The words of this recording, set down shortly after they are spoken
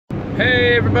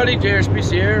Hey everybody,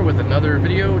 Spicci here with another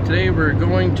video. Today we're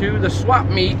going to the swap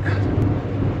meet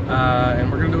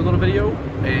and we're going to do a little video,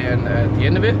 and at the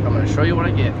end of it I'm going to show you what I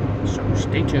get, so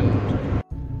stay tuned.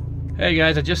 Hey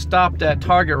guys, I just stopped at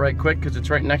Target right quick because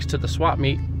it's right next to the swap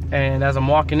meet, and as I'm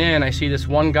walking in I see this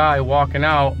one guy walking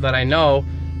out that I know,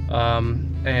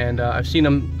 and I've seen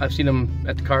him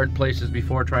at the card places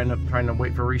before trying to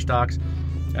wait for restocks.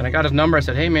 And I got his number. I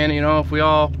said, hey man, you know, if we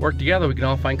all work together, we can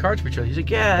all find cards for each other. He's like,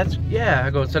 yeah. I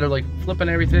go, instead of like flipping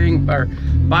everything or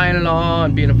buying it all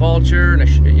and being a vulture, and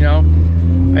you know,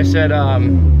 I said,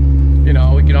 you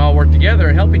know, we can all work together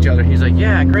and help each other. He's like,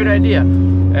 yeah, great idea.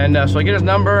 And so I get his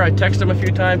number. I text him a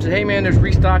few times. Say, hey man, there's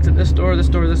restocks at this store,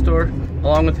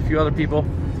 along with a few other people.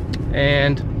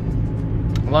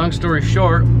 And long story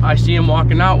short, I see him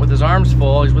walking out with his arms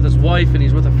full. He's with his wife and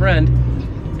he's with a friend.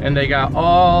 And they got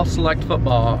all select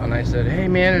football. And I said, hey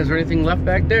man, is there anything left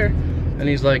back there? And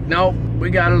he's like, nope, we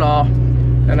got it all.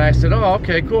 And I said, oh,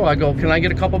 okay, cool. I go, can I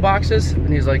get a couple boxes?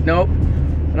 And he's like, nope.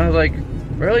 And I was like,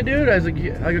 really, dude? I was like,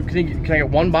 can I get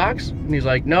one box? And he's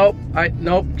like, nope,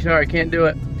 sorry, I can't do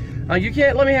it. You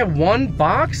can't let me have one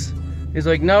box? He's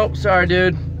like, nope, sorry,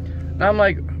 dude. And I'm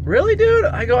like, really, dude?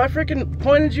 I go, I freaking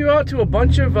pointed you out to a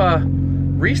bunch of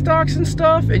restocks and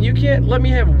stuff, and you can't let me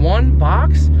have one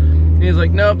box? And he's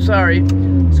like, nope, sorry.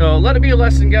 So let it be a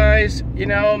lesson, guys. You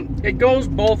know, it goes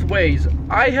both ways.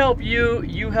 I help you,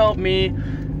 you help me.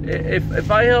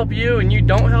 If I help you and you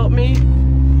don't help me,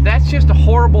 that's just a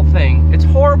horrible thing. It's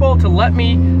horrible to let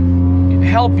me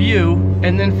help you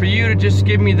and then for you to just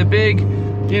give me the big,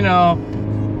 you know,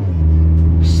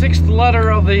 6th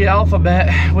letter of the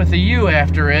alphabet with a U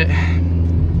after it,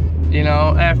 you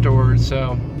know, afterwards.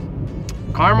 So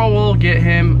karma will get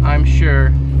him, I'm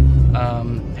sure.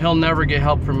 He'll never get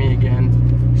help from me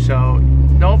again. So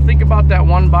don't think about that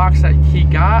one box that he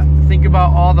got. Think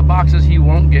about all the boxes he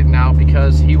won't get now,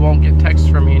 because he won't get texts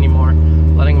from me anymore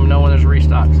letting him know when there's a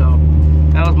restock. So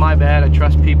that was my bad. I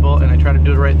trust people and I try to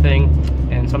do the right thing,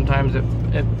 and sometimes it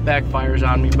backfires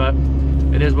on me, but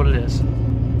it is what it is.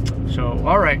 So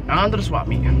all right, on to the swap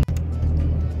meet.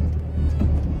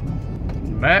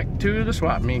 Back to the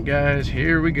swap meet, guys.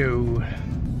 Here we go.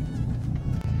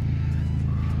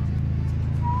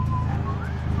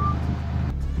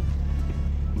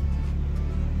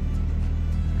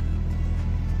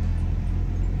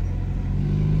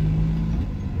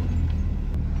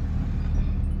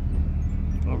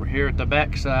 Here at the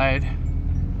back side,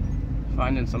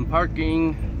 finding some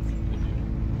parking.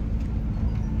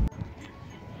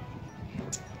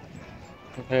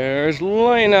 There's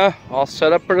Lena, all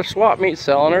set up for the swap meet,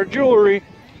 selling her jewelry,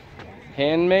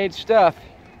 handmade stuff.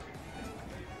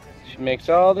 She makes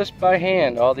all this by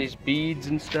hand, all these beads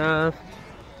and stuff.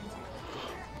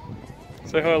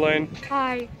 Say hi, Lane.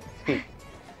 Hi.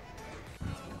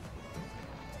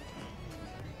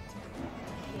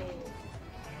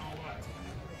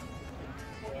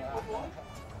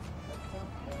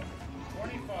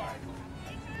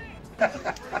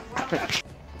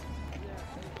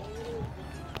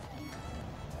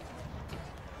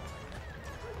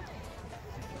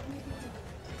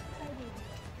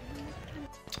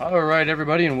 All right,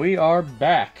 everybody, and we are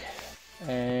back,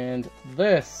 and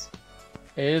this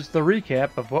is the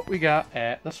recap of what we got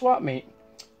at the swap meet.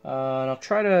 And I'll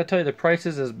try to tell you the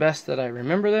prices as best that I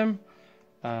remember them.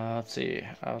 Let's see,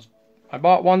 I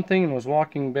bought one thing and was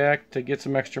walking back to get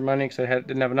some extra money because I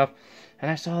didn't have enough, and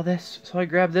I saw this, so I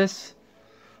grabbed this.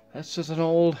 That's just an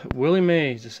old Willie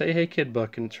Mays, a Say Hey Kid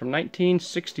book, and it's from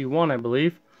 1961, I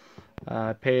believe.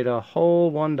 I paid a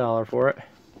whole $1 for it.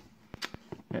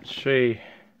 Let's see.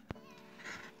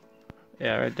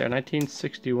 Yeah, right there,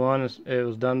 1961. It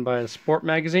was done by a sport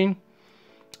magazine.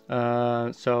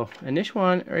 So, and this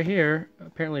one right here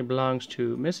apparently belongs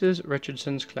to Mrs.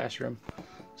 Richardson's classroom.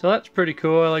 So that's pretty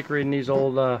cool. I like reading these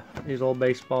old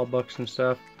baseball books and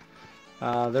stuff.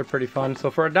 They're pretty fun. So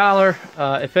for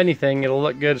 $1, if anything, it'll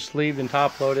look good sleeved and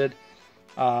top loaded,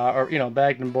 or you know,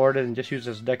 bagged and boarded and just used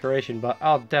as decoration. But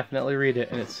I'll definitely read it,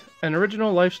 and it's an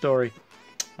original life story,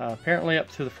 apparently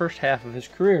up to the first half of his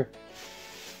career.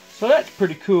 So that's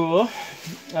pretty cool.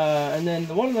 And then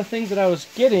one of the things that I was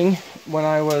getting when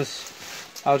I was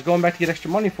going back to get extra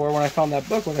money for when I found that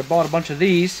book, when I bought a bunch of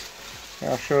these.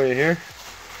 Here, I'll show you here.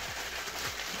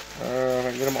 I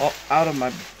can get them all out of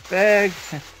my bag.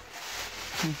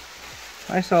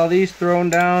 I saw these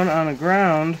thrown down on the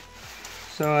ground,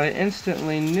 so I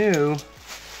instantly knew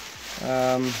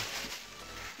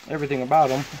everything about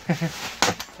them.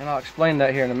 And I'll explain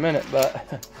that here in a minute,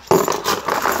 but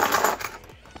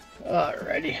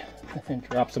alrighty.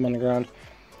 Drops them on the ground.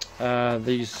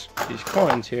 These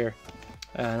coins here.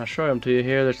 and I'll show them to you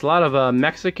here. There's a lot of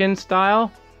Mexican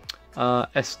style,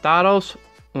 Estados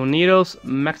Unidos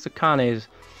Mexicanes,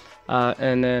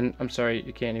 and then, I'm sorry,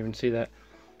 you can't even see that.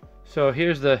 So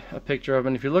here's a picture of it,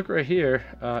 and if you look right here,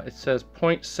 it says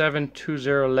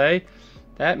 0.720 ley.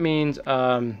 That means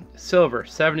silver,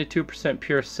 72%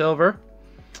 pure silver.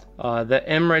 The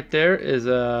M right there is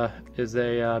a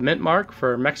mint mark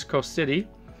for Mexico City.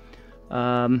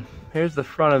 Here's the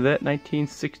front of it,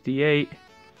 1968.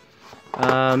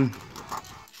 Un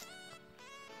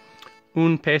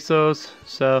pesos.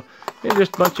 So they're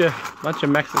just a bunch of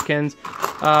Mexicans,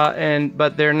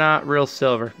 but they're not real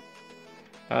silver.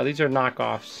 These are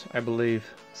knockoffs, I believe.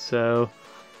 So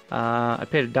I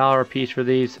paid $1 a piece for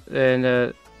these,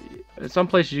 and some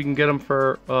places you can get them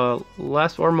for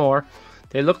less or more.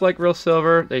 They look like real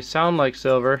silver. They sound like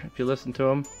silver if you listen to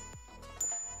them,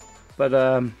 but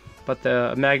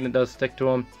the magnet does stick to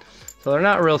them. So they're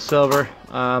not real silver.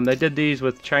 They did these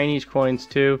with Chinese coins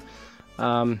too.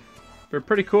 They're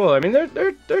pretty cool. I mean,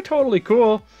 they're totally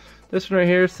cool. This one right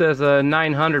here says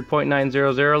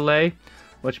 900.900 ley,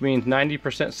 which means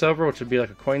 90% silver, which would be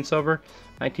like a coin silver.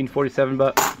 1947,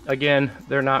 but again,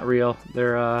 they're not real.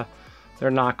 They're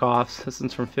knockoffs. This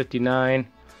one's from ~59.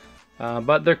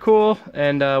 But they're cool,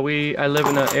 and I live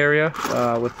in an area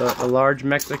with a large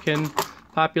Mexican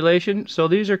population, so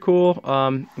these are cool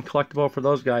and collectible for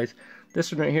those guys.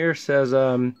 This one right here says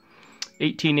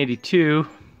 1882,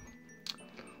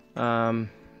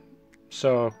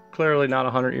 so clearly not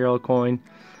a 100-year-old coin,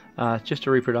 just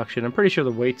a reproduction. I'm pretty sure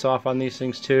the weight's off on these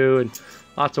things too, and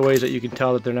lots of ways that you can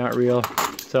tell that they're not real.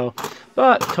 So,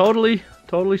 but totally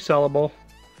sellable,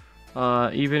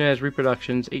 even as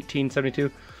reproductions. 1872.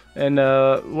 And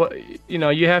what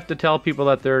you have to tell people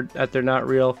that they're not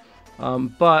real.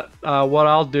 But what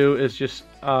I'll do is just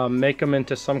make them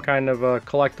into some kind of a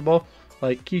collectible,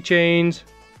 like keychains,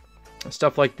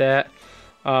 stuff like that,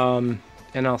 and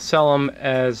I'll sell them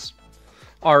as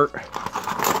art.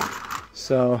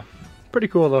 So pretty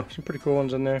cool though. Some pretty cool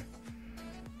ones in there.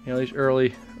 These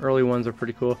early ones are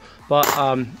pretty cool. But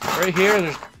right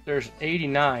here, there's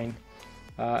 89.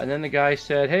 And then the guy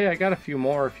said, "Hey, I got a few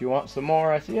more if you want some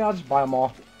more." I said, "Yeah, I'll just buy them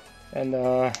all, and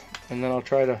then I'll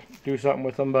try to do something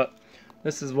with them." But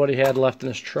this is what he had left in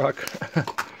his truck.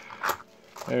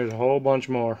 There's a whole bunch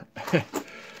more.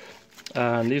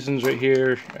 These ones right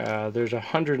here, there's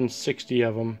 160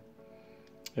 of them.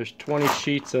 There's 20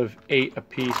 sheets of 8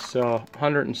 apiece, so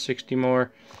 160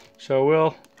 more.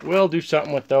 So we'll do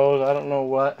something with those. I don't know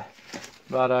what,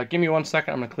 but give me 1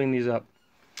 second. I'm gonna clean these up.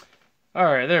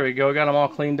 Alright, there we go. Got them all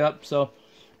cleaned up. So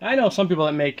I know some people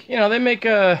that make, they make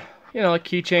like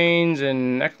keychains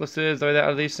and necklaces out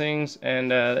of these things, and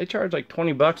they charge like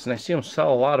 20 bucks, and I see them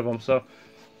sell a lot of them. So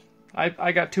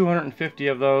I got 250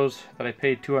 of those that I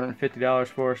paid $250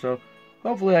 for. So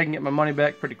hopefully I can get my money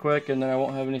back pretty quick, and then I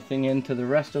won't have anything into the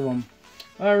rest of them.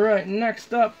 Alright,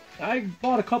 next up, I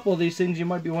bought a couple of these things. You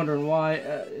might be wondering why.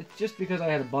 It's just because I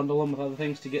had to bundle them with other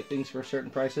things to get things for certain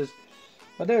prices.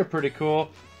 But they're pretty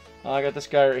cool. I got this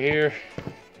guy right here,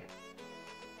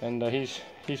 and he's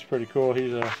pretty cool.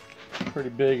 He's pretty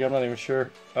big. I'm not even sure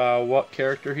what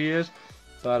character he is,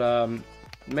 but probably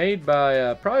made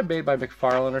by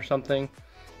McFarlane or something.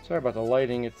 Sorry about the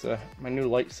lighting. It's my new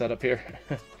light setup here.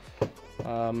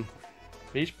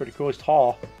 He's pretty cool. He's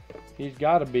tall. He's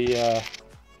got to be I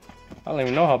don't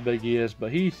even know how big he is,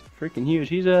 but he's freaking huge.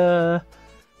 He's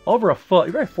over a foot.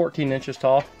 He's probably 14 inches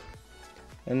tall.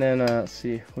 And then, let's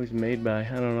see who he's made by.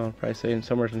 I don't know, probably saying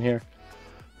somewhere in here.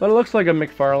 But it looks like a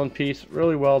McFarlane piece.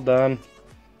 Really well done.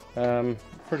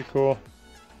 Pretty cool.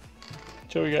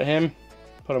 So we got him.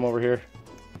 Put him over here.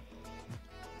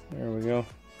 There we go.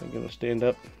 I'm going to stand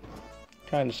up.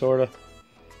 Kind of, sort of.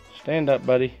 Stand up,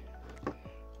 buddy.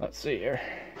 Let's see here.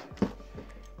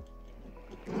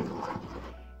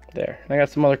 There. I got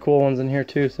some other cool ones in here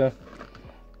too, so.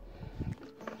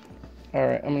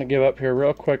 Alright, I'm going to give up here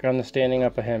real quick on the standing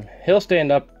up of him. He'll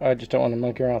stand up, I just don't want to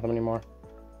monkey around with him anymore.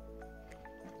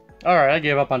 Alright, I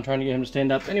gave up on trying to get him to stand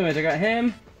up. Anyways, I got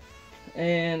him,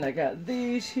 and I got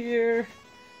these here.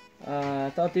 I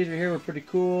thought these right here were pretty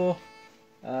cool.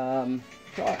 I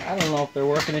don't know if they're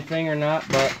worth anything or not,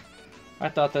 but I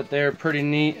thought that they're pretty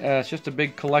neat. It's just a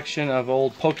big collection of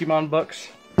old Pokemon books.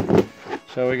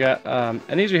 So we got,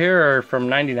 and these right here are from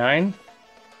 '99.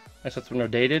 I guess that's when they're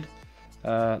dated.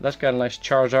 That's got a nice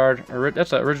Charizard. That's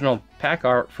the original pack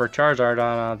art for Charizard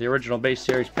on the original base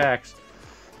series packs.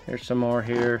 Here's some more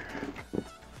here.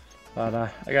 But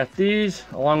I got these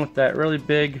along with that really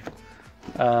big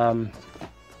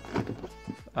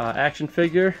action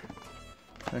figure.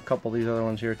 And a couple of these other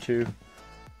ones here too.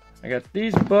 I got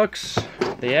these books,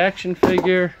 the action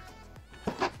figure,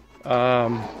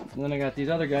 And then I got these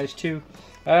other guys too.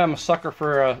 I'm a sucker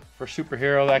for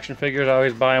superhero action figures. I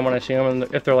always buy them when I see them, and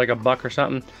if they're like $1 or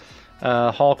something.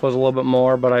 Hulk was a little bit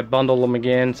more, but I bundled them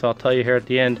again, so I'll tell you here at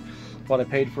the end what I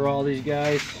paid for all these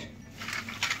guys.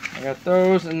 I got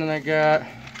those, and then I got,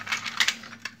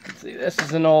 let's see, this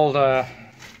is an old, that's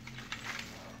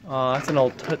an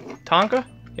old Tonka.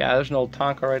 Yeah, there's an old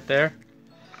Tonka right there.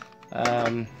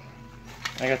 I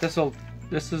got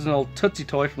this is an old Tootsie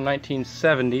toy from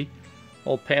 1970.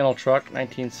 Old panel truck,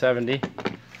 1970.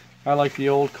 I like the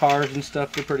old cars and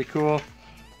stuff, they're pretty cool.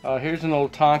 Here's an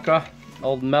old Tonka,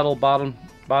 old metal bottom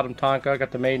Tonka.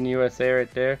 Got the Made in USA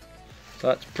right there. So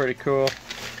that's pretty cool.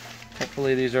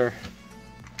 Hopefully these are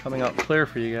coming out clear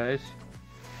for you guys.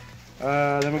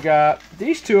 Then we got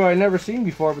these two I'd never seen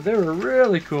before, but they were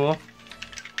really cool.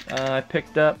 I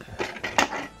picked up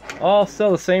all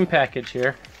still the same package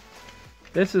here.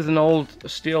 This is an old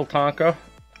steel Tonka.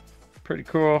 Pretty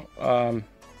cool.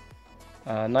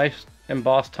 Nice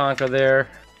embossed Tonka there.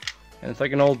 And it's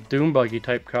like an old dune buggy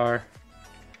type car.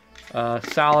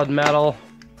 Solid metal.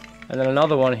 And then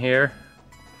another one here.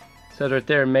 It says right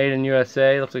there, Made in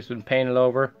USA. Looks like it's been painted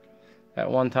over at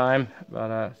one time.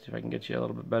 But see if I can get you a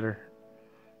little bit better.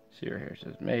 See right here, it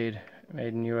says Made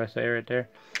in USA right there.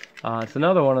 It's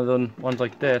another one of the ones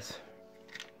like this.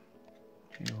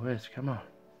 Gee whiz, come on.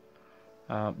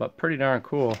 But pretty darn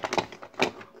cool.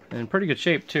 And in pretty good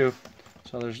shape too.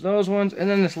 So there's those ones. And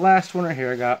then this last one right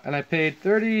here I got. And I paid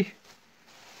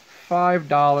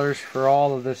 $35 for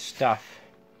all of this stuff.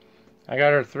 I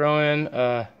got her to throw in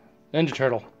Ninja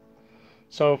Turtle.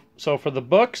 So for the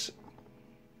books,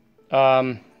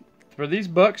 for these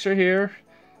books right here,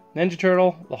 Ninja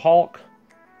Turtle, the Hulk,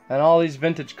 and all these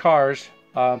vintage cars,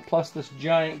 plus this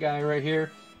giant guy right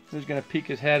here who's gonna peek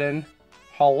his head in.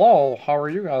 Hello, how are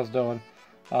you guys doing?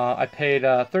 I paid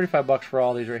 $35 for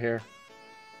all these right here,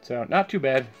 so not too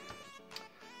bad.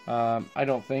 I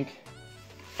don't think.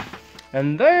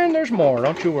 And then there's more,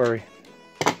 don't you worry.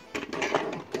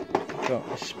 So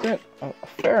I spent a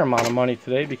fair amount of money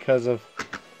today because of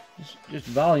just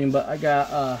volume, but I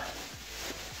got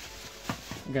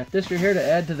this right here to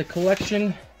add to the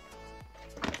collection.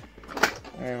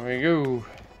 There we go.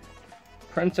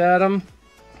 Prince Adam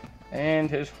and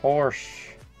his horse.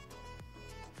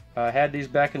 I had these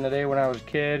back in the day when I was a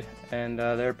kid, and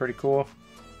they're pretty cool.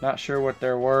 Not sure what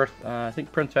they're worth. I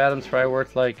think Prince Adam's probably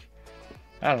worth like,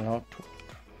 I don't know,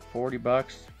 40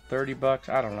 bucks, 30 bucks,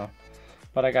 I don't know.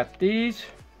 But I got these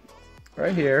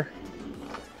right here.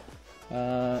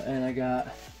 And I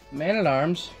got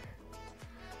Man-at-Arms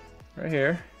right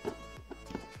here.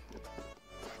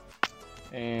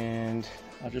 And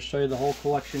I'll just show you the whole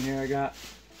collection here I got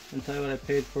and tell you what I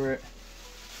paid for it.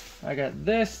 I got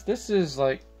this. This is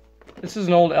an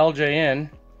old LJN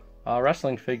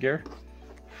wrestling figure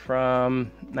from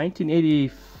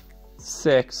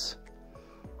 1986.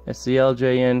 It's the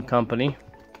LJN company.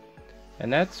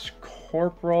 And that's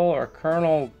Corporal or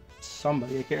Colonel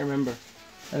somebody, I can't remember.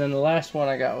 And then the last one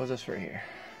I got was this right here.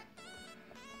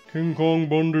 King Kong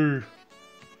Bundy.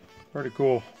 Pretty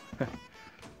cool.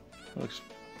 Looks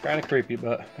kind of creepy,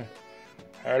 but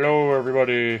hello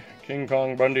everybody. King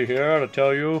Kong Bundy here to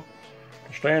tell you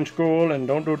to stay in school and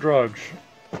don't do drugs.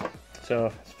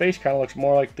 So his face kind of looks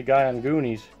more like the guy on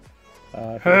Goonies.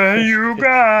 Hey you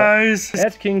guys!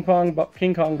 That's King Kong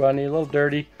Bundy, a little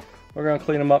dirty. We're gonna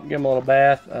clean him up and give him a little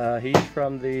bath. He's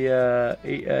from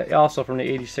the also from the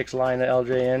 '86 line of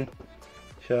LJN.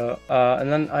 So and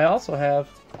then I also have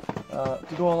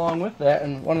to go along with that,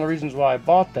 and one of the reasons why I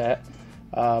bought that,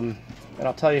 and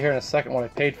I'll tell you here in a second what I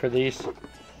paid for these.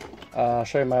 I'll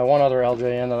show you my one other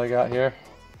LJN that I got here.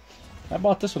 I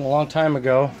bought this one a long time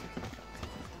ago.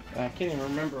 I can't even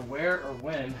remember where or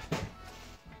when,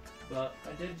 but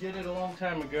I did get it a long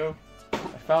time ago. I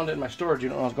found it in my storage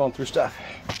unit when I was going through stuff.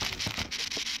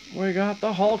 We got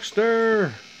the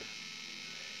Hulkster!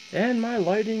 And my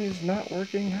lighting is not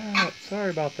working out. Sorry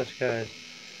about this, guys.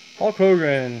 Hulk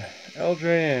Hogan,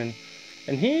 LJN.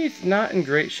 And he's not in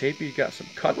great shape. He's got some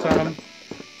cuts on him.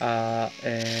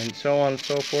 And so on and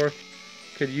so forth.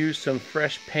 Could use some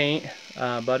fresh paint.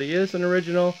 But he is an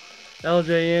original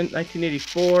LJN,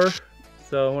 1984.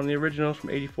 So one of the originals from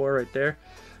 84 right there.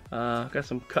 Got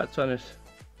some cuts on his,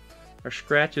 or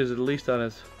scratches at least on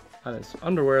his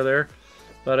underwear there.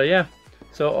 But yeah,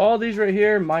 so all these right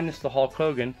here, minus the Hulk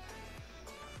Hogan,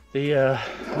 the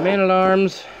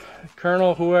Man-at-Arms,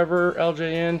 Colonel whoever,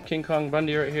 LJN, King Kong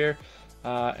Bundy right here,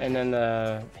 and then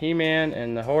the He-Man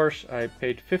and the horse, I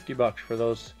paid 50 bucks for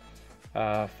those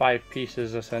 5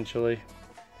 pieces essentially.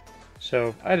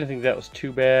 So I didn't think that was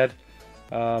too bad.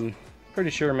 Pretty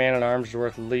sure Man-at-Arms is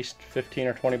worth at least 15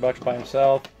 or 20 bucks by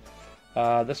himself.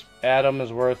 This Adam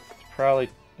is worth probably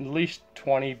at least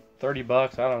 20, 30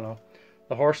 bucks. I don't know.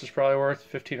 The horse is probably worth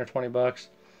 15 or 20 bucks.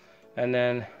 And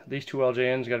then these two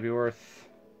LJNs got to be worth,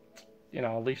 you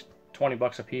know, at least 20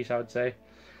 bucks a piece, I would say.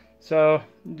 So,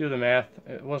 do the math.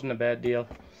 It wasn't a bad deal.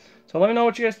 So let me know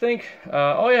what you guys think.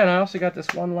 Oh yeah, and I also got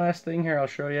this one last thing here I'll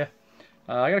show you.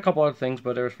 I got a couple other things,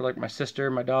 but it was for like my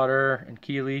sister, my daughter, and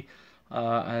Keely.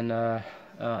 And I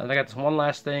got this one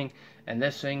last thing, and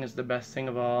this thing is the best thing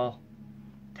of all.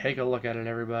 Take a look at it,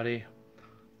 everybody.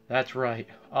 That's right,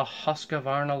 a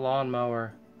Husqvarna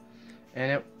lawnmower.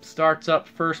 And it starts up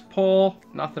first pull,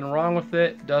 nothing wrong with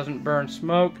it, doesn't burn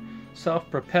smoke,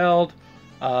 self-propelled.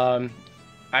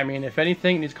 I mean, if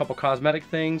anything, it needs a couple cosmetic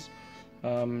things.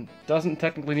 Doesn't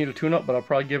technically need a tune-up, but I'll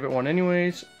probably give it one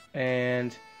anyways.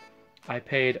 And I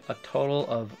paid a total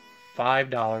of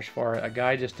 $5 for it. A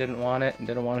guy just didn't want it and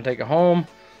didn't want to take it home.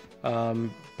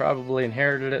 Probably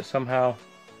inherited it somehow.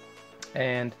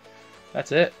 And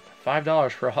that's it.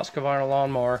 $5 for a Husqvarna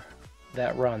lawnmower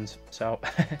that runs. So,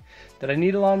 did I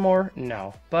need a lawnmower?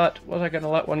 No. But was I going to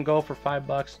let one go for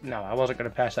 $5? No, I wasn't going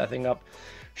to pass that thing up.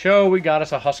 So, we got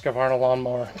us a Husqvarna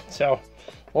lawnmower. So,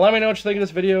 well, let me know what you think of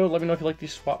this video. Let me know if you like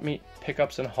these swap meet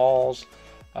pickups and hauls.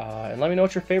 And let me know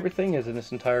what your favorite thing is in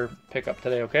this entire pickup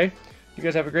today, okay? You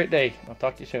guys have a great day. I'll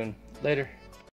talk to you soon. Later.